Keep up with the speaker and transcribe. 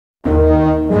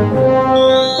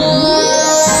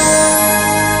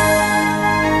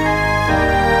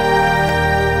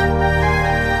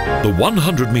The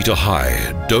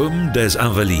 100-meter-high Dome des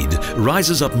Invalides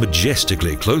rises up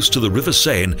majestically close to the River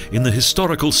Seine in the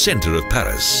historical center of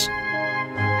Paris.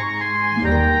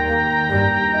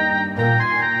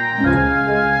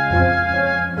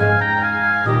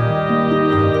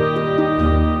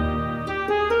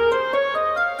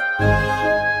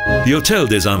 The Hôtel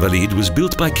des Invalides was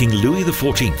built by King Louis the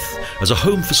Fourteenth as a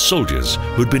home for soldiers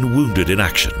who had been wounded in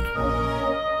action.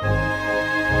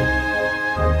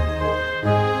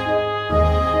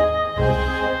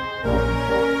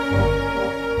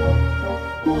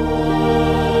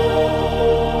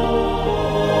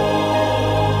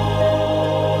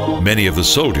 Many of the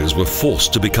soldiers were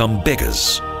forced to become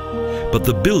beggars, but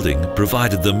the building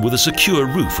provided them with a secure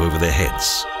roof over their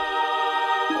heads.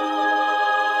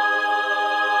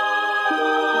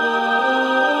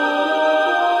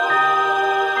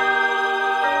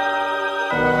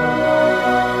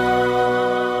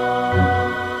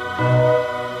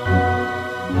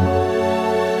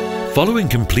 Following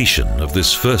completion of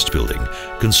this first building,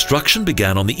 construction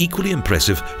began on the equally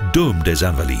impressive Dôme des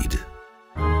Invalides.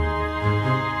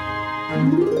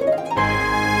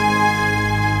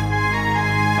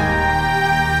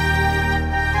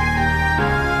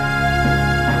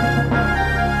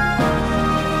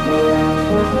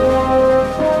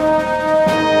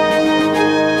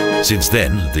 Since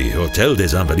then, the Hôtel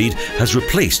des Invalides has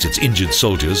replaced its injured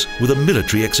soldiers with a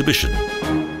military exhibition.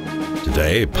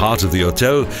 Today, part of the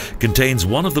hotel contains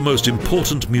one of the most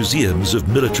important museums of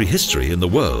military history in the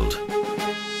world.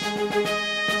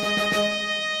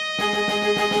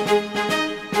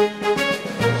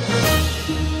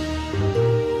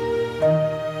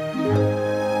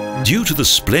 Due to the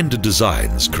splendid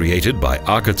designs created by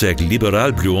architect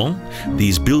Libéral Bruant,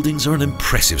 these buildings are an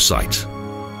impressive sight.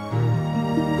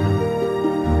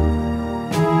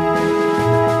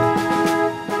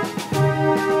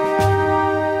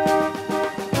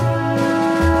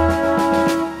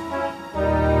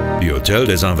 The Hôtel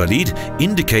des Invalides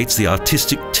indicates the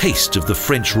artistic taste of the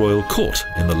French royal court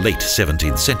in the late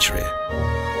 17th century.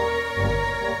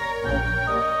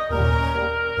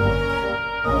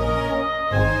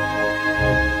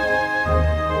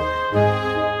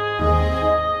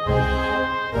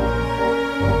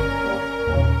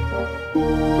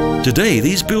 Today,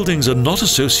 these buildings are not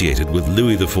associated with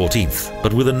Louis XIV,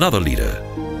 but with another leader,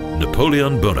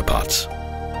 Napoleon Bonaparte.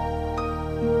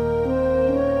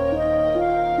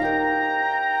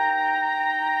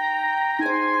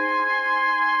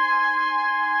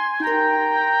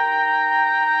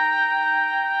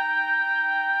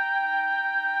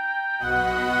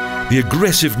 The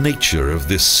aggressive nature of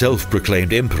this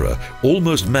self-proclaimed emperor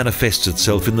almost manifests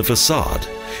itself in the facade,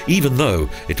 even though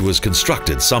it was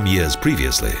constructed some years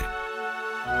previously.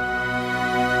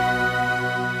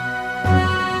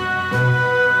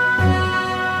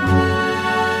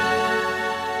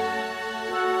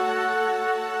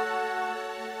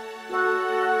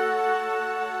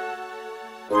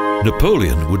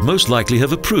 Napoleon would most likely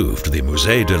have approved the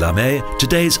Musée De Lármée,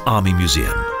 today's Army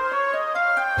Museum.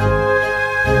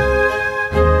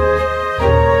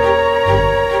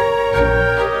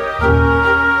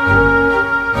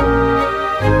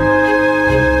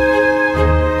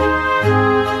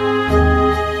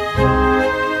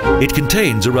 It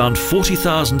contains around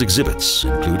 40,000 exhibits,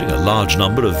 including a large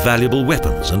number of valuable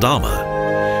weapons and armor.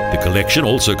 The collection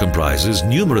also comprises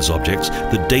numerous objects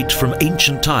that date from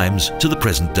ancient times to the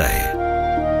present day.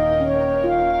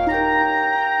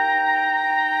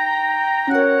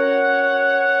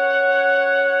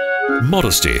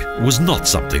 Modesty was not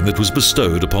something that was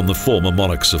bestowed upon the former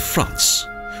monarchs of France,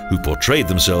 who portrayed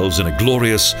themselves in a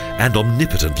glorious and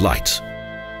omnipotent light.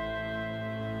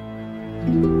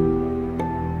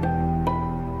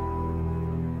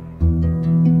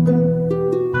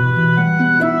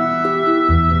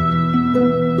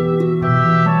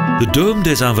 The Dôme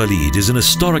des Invalides is an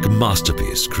historic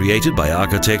masterpiece created by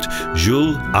architect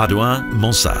Jules Hardouin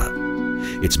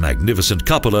Mansart. Its magnificent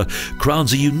cupola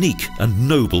crowns a unique and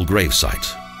noble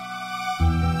gravesite.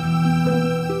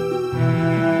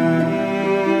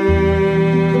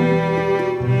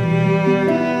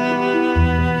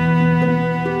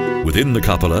 Within the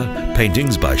cupola,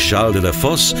 paintings by Charles de la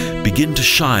Fosse begin to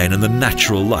shine in the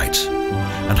natural light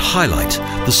and highlight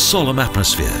the solemn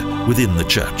atmosphere within the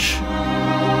church.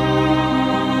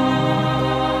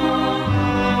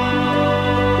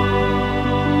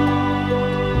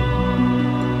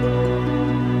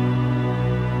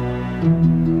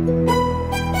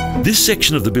 This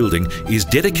section of the building is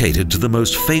dedicated to the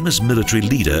most famous military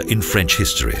leader in French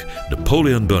history,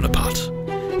 Napoleon Bonaparte,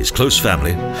 his close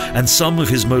family, and some of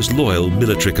his most loyal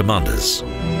military commanders.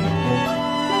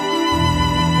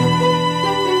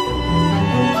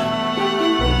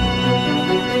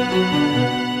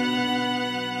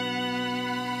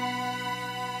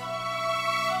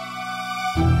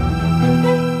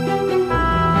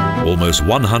 Almost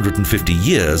 150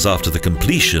 years after the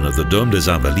completion of the Dome des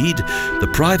Invalides, the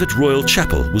private royal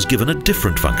chapel was given a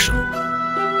different function.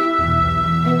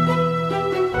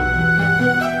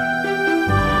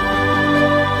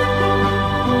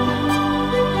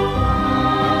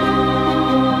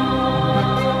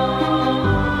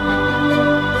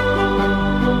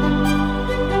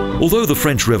 Although the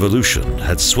French Revolution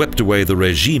had swept away the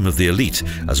regime of the elite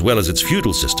as well as its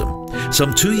feudal system,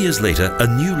 some 2 years later a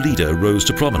new leader rose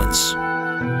to prominence.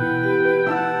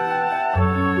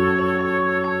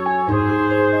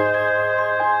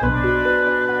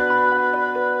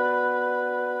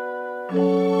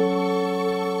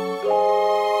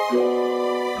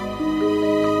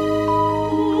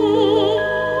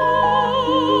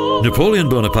 Napoleon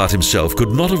Bonaparte himself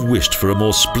could not have wished for a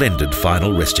more splendid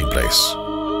final resting place.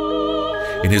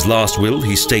 In his last will,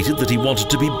 he stated that he wanted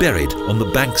to be buried on the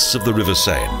banks of the River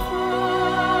Seine.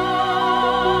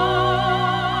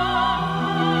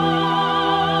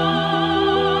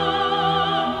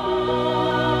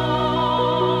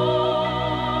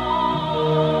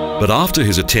 But after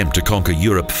his attempt to conquer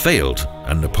Europe failed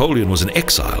and Napoleon was in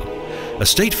exile, a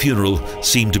state funeral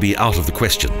seemed to be out of the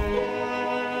question.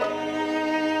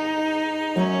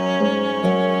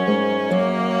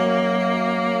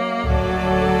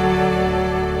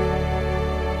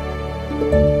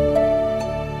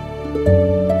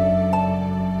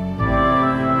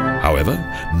 However,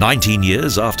 19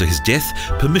 years after his death,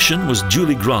 permission was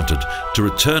duly granted to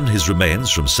return his remains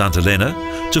from St. Helena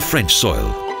to French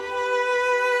soil.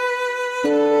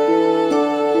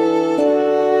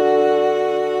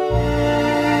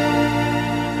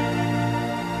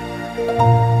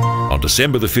 On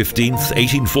December the 15th,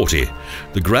 1840,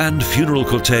 the grand funeral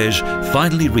cortege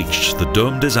finally reached the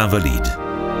Dome des Invalides,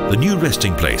 the new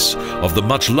resting place of the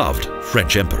much-loved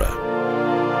French emperor.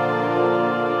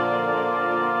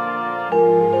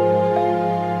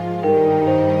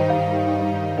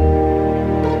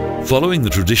 Following the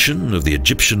tradition of the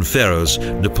Egyptian pharaohs,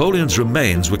 Napoleon's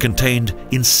remains were contained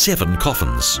in 7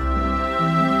 coffins.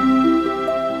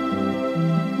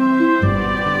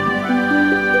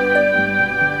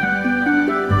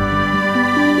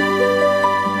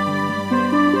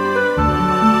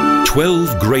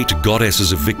 "12 great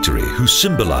goddesses of victory who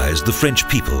symbolized the French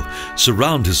people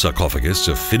surround his sarcophagus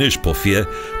of Finnish porphyr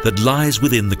that lies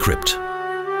within the crypt.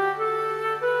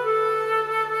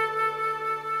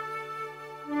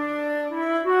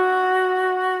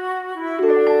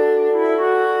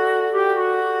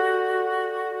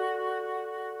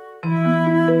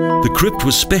 The crypt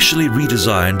was specially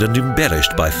redesigned and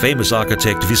embellished by famous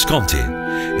architect Visconti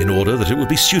in order that it would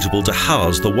be suitable to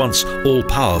house the once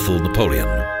all-powerful Napoleon.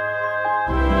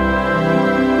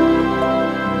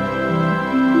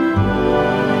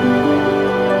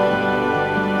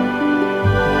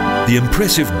 The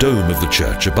impressive dome of the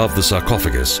church above the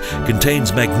sarcophagus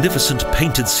contains magnificent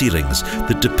painted ceilings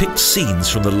that depict scenes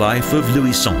from the life of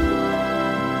Louis XVI.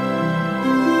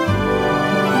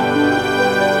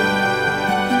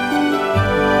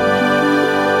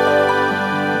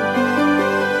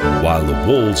 While the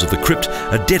walls of the crypt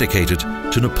are dedicated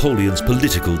to Napoleon's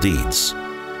political deeds.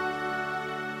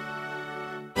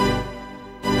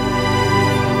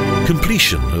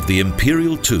 Completion of the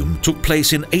imperial tomb took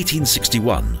place in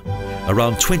 1861,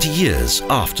 around 20 years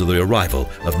after the arrival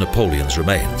of Napoleon's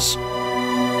remains.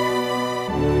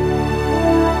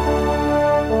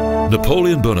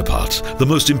 Napoleon Bonaparte, the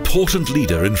most important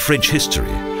leader in French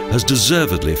history, has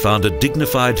deservedly found a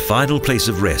dignified final place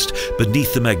of rest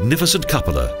beneath the magnificent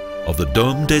cupola of the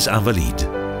Dome des Invalides.